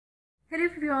Hello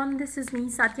everyone, this is me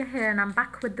Satya here and I'm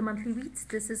back with the monthly reads.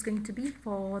 This is going to be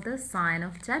for the sign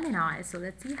of Gemini. So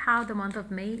let's see how the month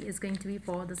of May is going to be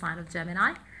for the sign of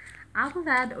Gemini. I will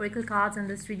add oracle cards in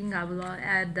this reading. I will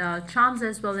add charms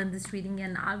as well in this reading,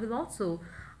 and I will also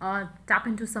tap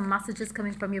into some messages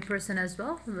coming from your person as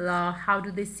well. How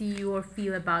do they see you or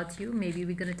feel about you? Maybe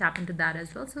we're going to tap into that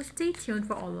as well. So stay tuned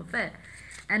for all of it.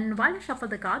 And while I shuffle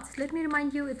the cards, let me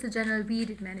remind you it's a general read.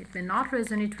 It may not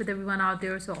resonate with everyone out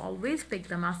there, so always pick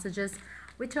the messages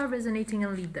which are resonating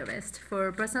and leave the rest.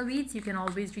 For personal reads, you can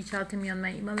always reach out to me on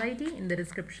my email ID in the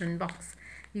description box.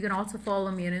 You can also follow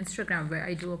me on Instagram where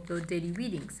I do upload daily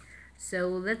readings. So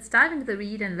let's dive into the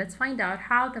read and let's find out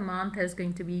how the month is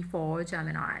going to be for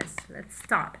Geminis. Let's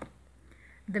start.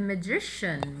 The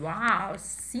Magician. Wow,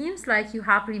 seems like you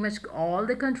have pretty much all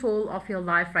the control of your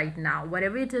life right now.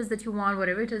 Whatever it is that you want,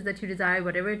 whatever it is that you desire,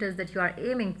 whatever it is that you are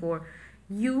aiming for,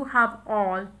 you have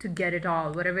all to get it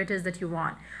all, whatever it is that you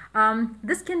want.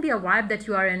 This can be a vibe that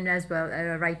you are in as well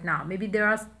right now. Maybe there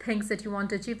are things that you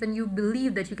want to achieve and you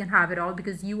believe that you can have it all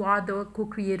because you are the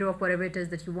co-creator of whatever it is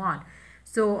that you want.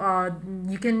 So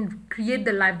you can create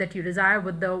the life that you desire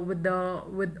with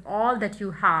all that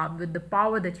you have, with the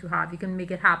power that you have. You can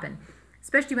make it happen.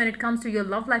 Especially when it comes to your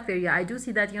love life area, I do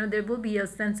see that there will be a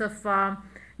sense of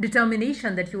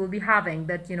determination that you will be having.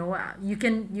 That you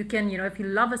can if you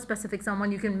love a specific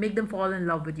someone, you can make them fall in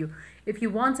love with you. If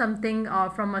you want something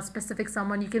from a specific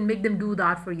someone, you can make them do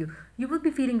that for you. You will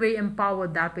be feeling very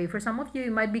empowered that way. For some of you,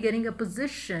 you might be getting a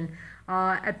position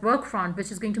at work front,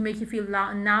 which is going to make you feel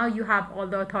now you have all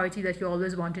the authority that you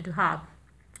always wanted to have.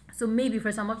 So maybe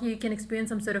for some of you, you can experience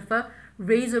some sort of a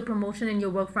raise or promotion in your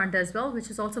work front as well, which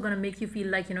is also going to make you feel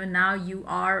like now you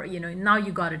are now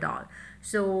you got it all.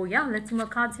 So yeah, let's see more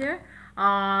cards here.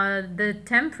 The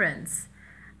Temperance.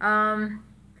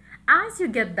 As you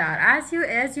get that, as you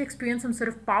experience some sort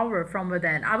of power from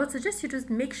within, I would suggest you to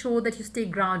make sure that you stay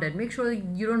grounded. Make sure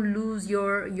you don't lose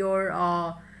your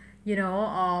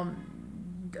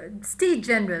stay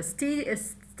generous,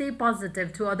 stay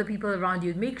positive to other people around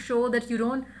you. Make sure that you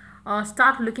don't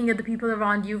start looking at the people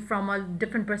around you from a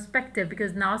different perspective,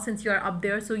 because now since you are up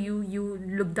there, so you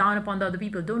look down upon the other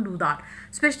people. Don't do that.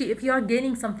 Especially if you are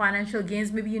gaining some financial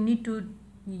gains, maybe you need to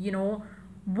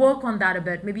work on that a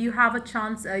bit. Maybe you have a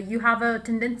chance, you have a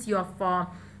tendency of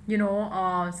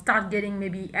start getting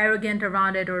maybe arrogant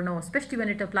around it, or no, especially when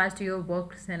it applies to your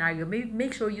work scenario. Maybe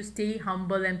make sure you stay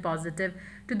humble and positive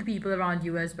to the people around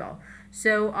you as well.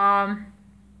 So wow,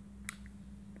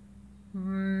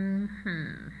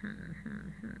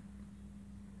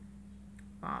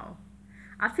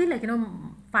 I feel like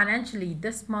financially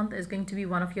this month is going to be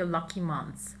one of your lucky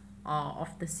months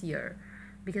of this year,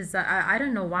 because I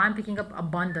don't know why I'm picking up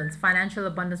abundance, financial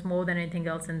abundance, more than anything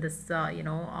else in this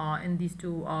in these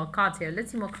two cards here.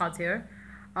 Let's see more cards here.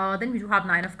 Then we do have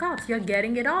Nine of Cups. You're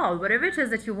getting it all, whatever it is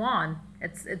that you want.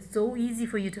 It's so easy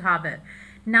for you to have it.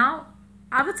 Now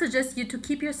I would suggest you to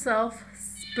keep yourself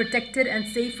protected and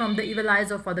safe from the evil eyes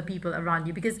of other people around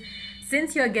you, because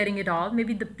since you're getting it all,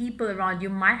 maybe the people around you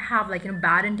might have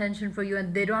bad intention for you,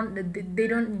 and they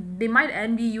might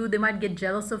envy you, they might get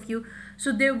jealous of you.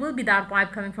 So there will be that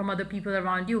vibe coming from other people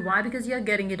around you. Why? Because you're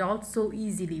getting it all so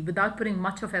easily without putting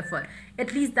much of effort.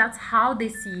 At least that's how they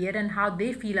see it and how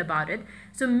they feel about it.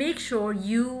 So make sure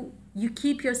you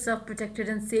keep yourself protected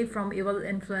and safe from evil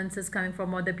influences coming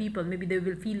from other people. Maybe they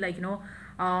will feel like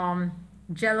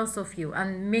jealous of you,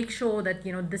 and make sure that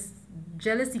this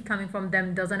jealousy coming from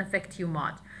them doesn't affect you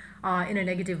much in a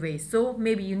negative way. So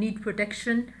maybe you need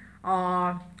protection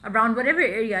around whatever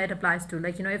area it applies to.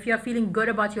 If you're feeling good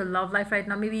about your love life right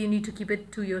now, maybe you need to keep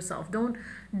it to yourself. Don't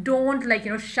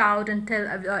shout and tell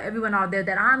everyone out there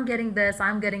that I'm getting this,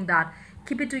 I'm getting that.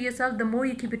 Keep it to yourself. The more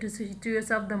you keep it to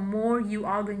yourself, the more you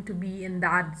are going to be in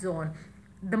that zone.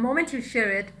 The moment you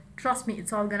share it, trust me,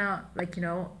 it's all gonna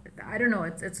I don't know,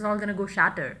 it's all gonna go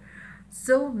shatter.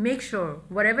 So make sure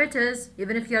whatever it is,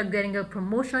 even if you're getting a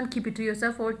promotion, keep it to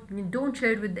yourself, or don't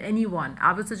share it with anyone.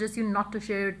 I would suggest you not to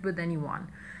share it with anyone.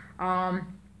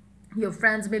 Your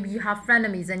friends, maybe you have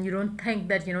frenemies and you don't think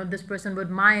that this person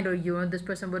would mind, or this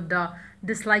person would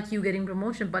dislike you getting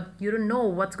promotion, but you don't know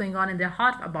what's going on in their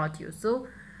heart about you. So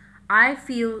I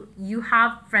feel you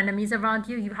have frenemies around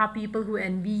you. You have people who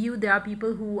envy you. There are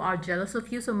people who are jealous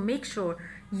of you. So make sure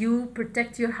you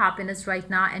protect your happiness right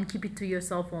now and keep it to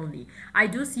yourself only. I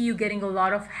do see you getting a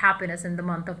lot of happiness in the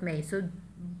month of May. So,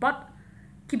 but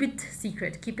keep it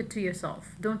secret. Keep it to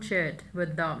yourself. Don't share it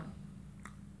with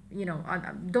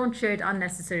don't share it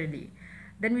unnecessarily.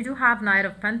 Then we do have Knight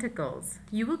of Pentacles.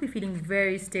 You will be feeling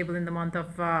very stable in the month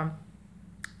of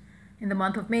in the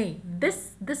month of May.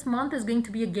 This month is going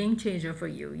to be a game changer for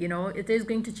you. You know, it is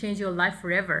going to change your life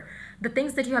forever. The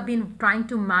things that you have been trying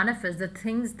to manifest, the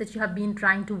things that you have been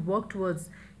trying to work towards,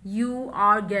 you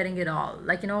are getting it all.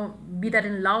 Like, you know, be that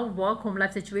in love, work, home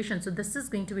life situation. So this is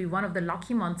going to be one of the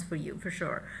lucky months for you for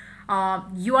sure.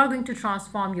 You are going to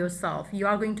transform yourself. You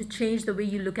are going to change the way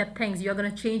you look at things. You're going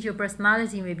to change your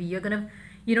personality. Maybe you're going to,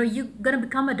 you know, you're going to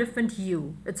become a different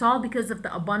you. It's all because of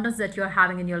the abundance that you're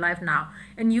having in your life now,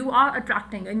 and you are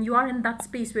attracting, and you are in that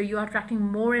space where you are attracting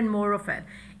more and more of it.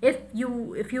 If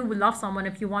you love someone,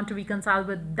 if you want to reconcile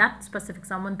with that specific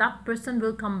someone, that person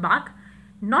will come back.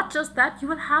 Not just that, you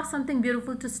will have something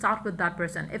beautiful to start with that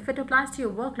person. If it applies to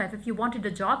your work life, if you wanted a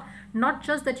job, not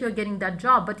just that you're getting that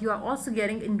job, but you are also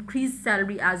getting increased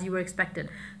salary as you were expected.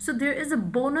 So there is a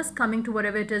bonus coming to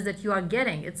whatever it is that you are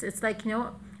getting. It's like, you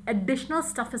know, additional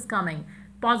stuff is coming,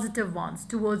 positive ones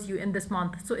towards you in this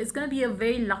month. So it's going to be a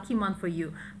very lucky month for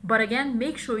you. But again,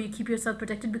 make sure you keep yourself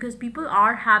protected, because people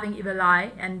are having evil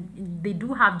eye, and they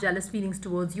do have jealous feelings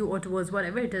towards you or towards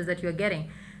whatever it is that you're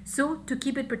getting. So to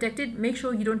keep it protected, make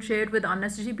sure you don't share it with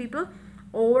unnecessary people,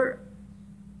 or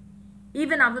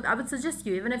even I would suggest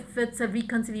you, even if it's a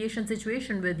reconciliation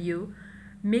situation with you,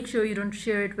 make sure you don't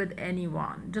share it with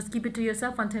anyone. Just keep it to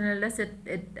yourself until and unless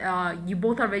you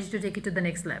both are ready to take it to the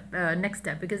next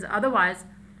step, because otherwise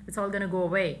it's all going to go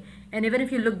away. And even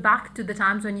if you look back to the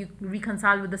times when you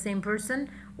reconciled with the same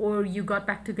person, or you got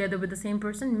back together with the same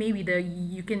person, maybe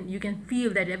you can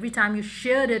feel that every time you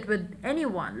shared it with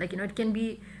anyone, like, you know, it can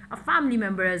be a family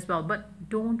member as well, but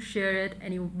don't share it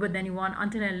with anyone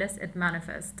until and unless it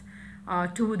manifests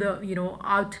to the, you know,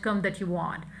 outcome that you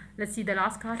want. Let's see the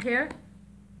last card here.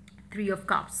 Three of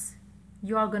Cups.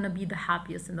 You are going to be the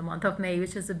happiest in the month of May,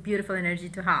 which is a beautiful energy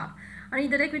to have.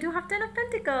 Underneath the deck, we do have 10 of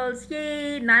Pentacles.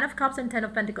 Yay! 9 of Cups and 10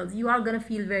 of Pentacles. You are going to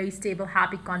feel very stable,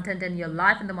 happy, content in your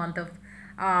life in the month of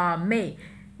May.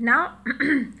 Now,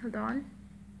 hold on.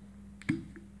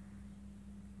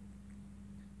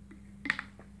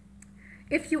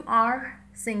 If you are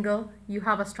single, you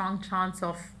have a strong chance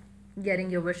of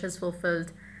getting your wishes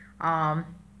fulfilled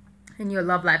in your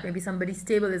love life. Maybe somebody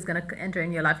stable is going to enter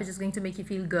in your life, which is going to make you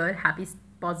feel good, happy,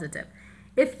 positive.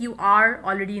 If you are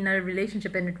already in a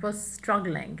relationship and it was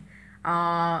struggling,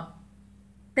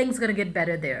 things going to get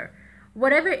better there.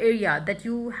 Whatever area that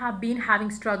you have been having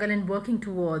struggle and working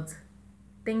towards,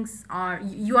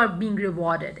 you are being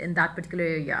rewarded in that particular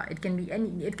area. It can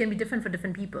be different for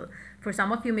different people. For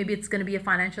some of you, maybe it's going to be a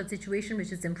financial situation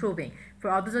which is improving. For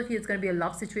others of you, it's going to be a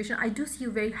love situation. I do see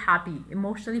you very happy,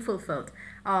 emotionally fulfilled,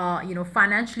 you know,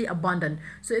 financially abundant.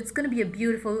 So it's going to be a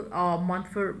beautiful month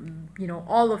for, you know,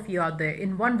 all of you out there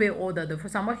in one way or the other. For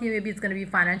some of you, maybe it's going to be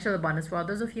financial abundance. For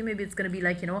others of you, maybe it's going to be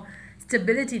like, you know,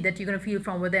 stability that you're going to feel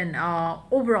from within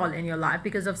overall in your life,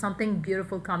 because of something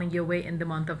beautiful coming your way in the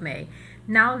month of May.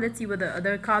 Now let's see what the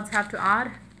other cards have to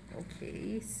add.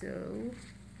 Okay, so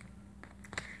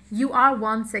you are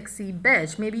one sexy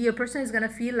bitch. Maybe your person is going to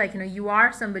feel like, you know, you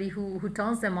are somebody who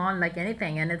turns them on like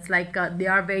anything, and it's like they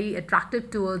are very attractive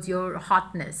towards your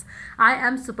hotness. I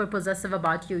am super possessive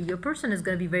about you. Your person is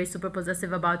going to be very super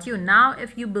possessive about you. Now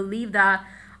if you believe that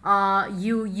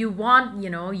you want, you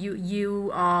know,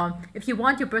 if you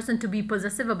want your person to be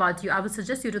possessive about you, I would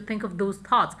suggest you to think of those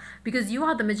thoughts, because you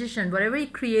are the magician. Whatever you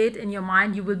create in your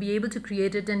mind, you will be able to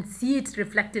create it and see it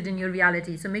reflected in your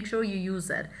reality. So make sure you use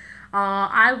it.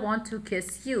 I want to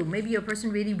kiss you. Maybe your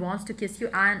person really wants to kiss you,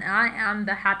 and I am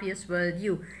the happiest with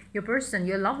you. Your person,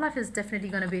 your love life is definitely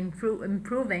going to be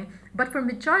improving. But for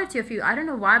majority of you, I don't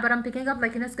know why, but I'm picking up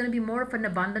like, you know, it's going to be more of an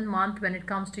abundant month when it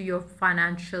comes to your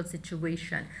financial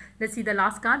situation. Let's see the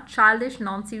last card. Childish,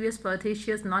 non-serious,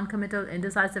 flirtatious, non-committal,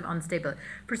 indecisive, unstable.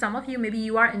 For some of you, maybe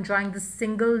you are enjoying the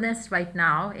singleness right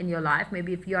now in your life.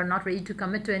 Maybe if you are not ready to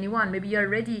commit to anyone, maybe you are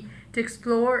ready to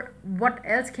explore what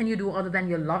else can you do other than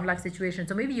your love life situation.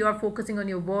 So maybe you are focusing on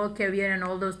your work, career, and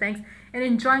all those things, and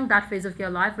enjoying that phase of your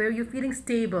life where you're feeling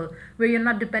stable, where you're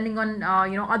not depending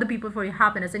on you know, other people for your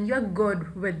happiness, and you're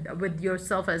good with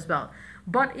yourself as well.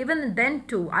 But even then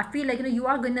too, I feel like, you know, you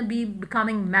are going to be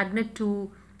becoming magnet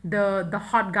to the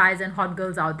hot guys and hot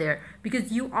girls out there,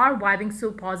 because you are vibing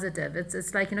so positive.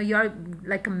 It's like, you know, you're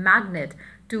like a magnet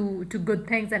to good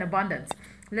things and abundance.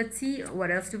 Let's see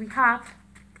what else do we have.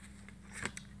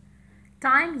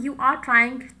 Time, you are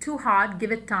trying too hard,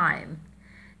 give it time.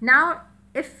 Now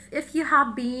if you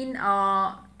have been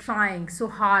trying so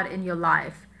hard in your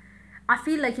life, I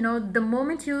feel like, you know, the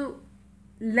moment you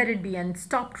let it be and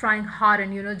stop trying hard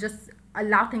and, you know, just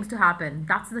allow things to happen,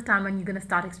 that's the time when you're going to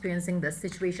start experiencing this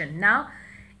situation. Now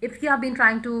if you have been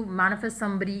trying to manifest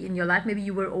somebody in your life, maybe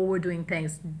you were overdoing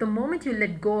things. The moment you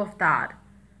let go of that,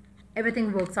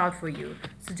 everything works out for you.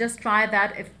 So just try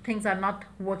that. If things are not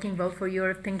working well for you,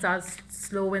 or if things are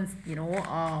slow and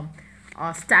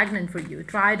stagnant for you,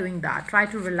 try doing that. Try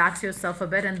to relax yourself a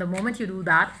bit, and the moment you do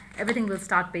that, everything will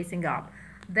start pacing up.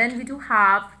 Then we do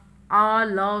have our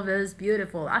love is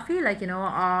beautiful. I feel like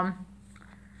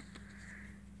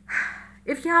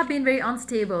if you have been very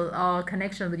unstable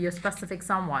connection with your specific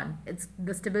someone, it's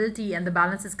the stability and the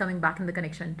balance is coming back in the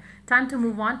connection. Time to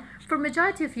move on. For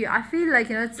majority of you, I feel like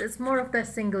it's more of the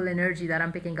single energy that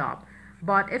I'm picking up.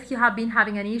 But if you have been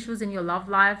having any issues in your love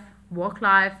life, work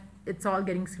life, it's all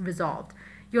getting resolved.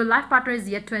 Your life partner is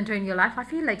yet to enter in your life. I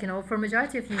feel like for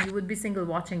majority of you, you would be single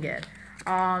watching it.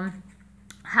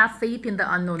 Have faith in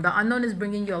the unknown. The unknown is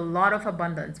bringing you a lot of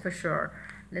abundance for sure.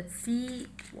 Let's see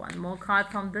one more card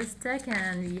from this deck,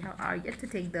 and we are yet to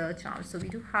take the charm. So we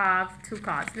do have two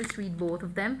cards. Let's read both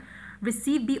of them.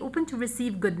 Receive, be open to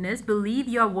receive goodness. Believe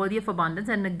you are worthy of abundance,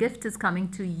 and a gift is coming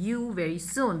to you very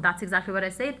soon. That's exactly what I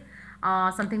said.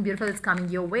 Something beautiful is coming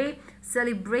your way.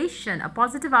 Celebration. A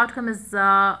positive outcome is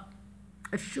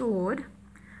assured.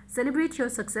 Celebrate your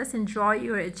success, enjoy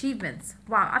your achievements.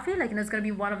 Wow, I feel like it's going to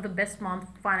be one of the best months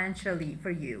financially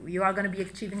for you. You are going to be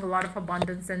achieving a lot of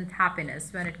abundance and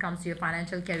happiness when it comes to your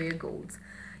financial career goals.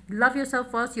 Love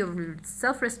yourself first. Your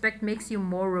self-respect makes you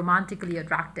more romantically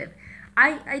attractive.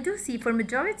 I do see for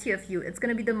majority of you, it's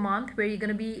going to be the month where you're going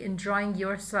to be enjoying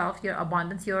yourself, your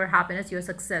abundance, your happiness, your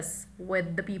success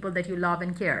with the people that you love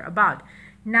and care about.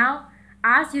 Now,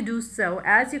 as you do so,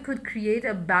 as you could create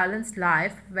a balanced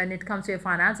life when it comes to your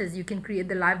finances, you can create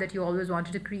the life that you always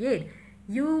wanted to create.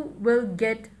 You will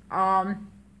get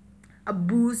a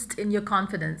boost in your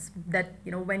confidence that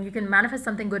when you can manifest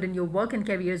something good in your work and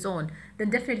career zone,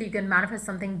 then definitely you can manifest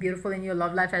something beautiful in your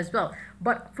love life as well.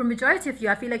 But for majority of you,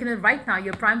 I feel like right now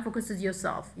your prime focus is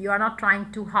yourself. You are not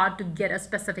trying too hard to get a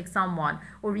specific someone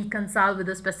or reconcile with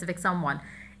a specific someone.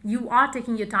 You are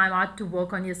taking your time out to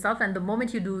work on yourself, and the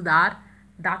moment you do that,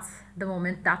 that's the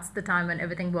moment, that's the time when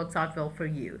everything works out well for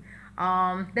you.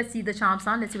 Let's see the charms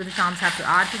on. Let's see what the charms have to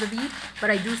add to the beat. But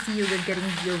I do see you with getting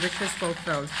your wishes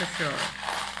fulfilled for sure.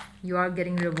 You are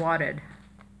getting rewarded.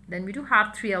 Then we do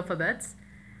have three alphabets: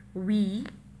 V,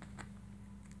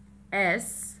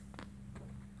 S,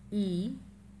 E.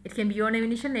 It can be your name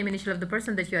initial of the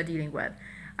person that you are dealing with.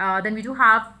 Then we do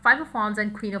have Five of Wands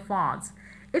and Queen of Wands.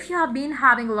 If you have been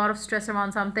having a lot of stress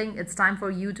around something, it's time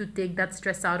for you to take that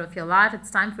stress out of your life.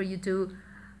 It's time for you to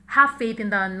have faith in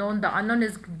the unknown. The unknown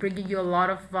is bringing you a lot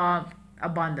of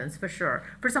abundance for sure.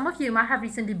 For some of you, you might have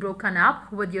recently broken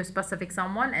up with your specific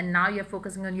someone, and now you're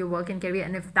focusing on your work and career.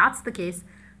 And if that's the case,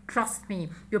 trust me,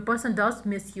 your person does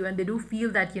miss you, and they do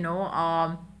feel that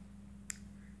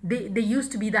they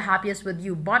used to be the happiest with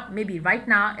you, but maybe right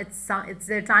now it's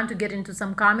their time to get into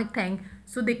some karmic thing,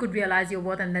 so they could realize your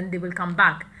worth, and then they will come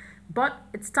back. But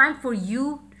it's time for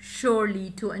you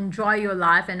surely to enjoy your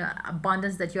life and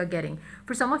abundance that you are getting.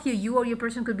 For some of you, you or your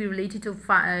person could be related to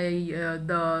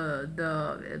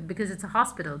because it's a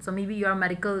hospital, so maybe you are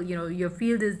medical, your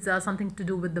field is something to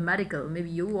do with the medical, maybe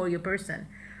you or your person.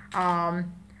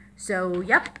 So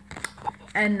yep.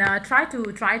 And try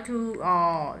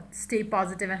to stay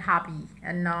positive and happy,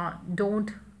 and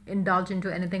don't indulge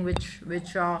into anything which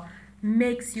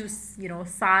makes you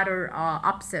sad or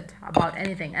upset about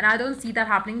anything. And I don't see that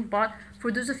happening. But for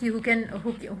those of you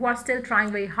who are still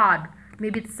trying very hard,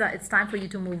 maybe it's time for you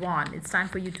to move on. It's time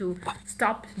for you to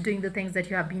stop doing the things that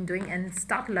you have been doing and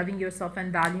start loving yourself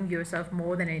and valuing yourself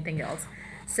more than anything else.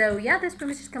 So yeah, this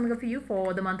promise is coming up for you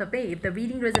for the month of May. If the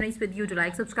reading resonates with you, to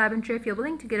like, subscribe, and share. If you're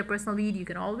willing to get a personal read, you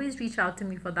can always reach out to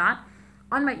me for that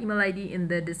on my email ID in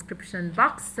the description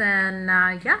box. And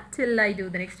yeah, till I do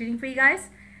the next reading for you guys,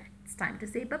 it's time to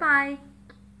say bye-bye.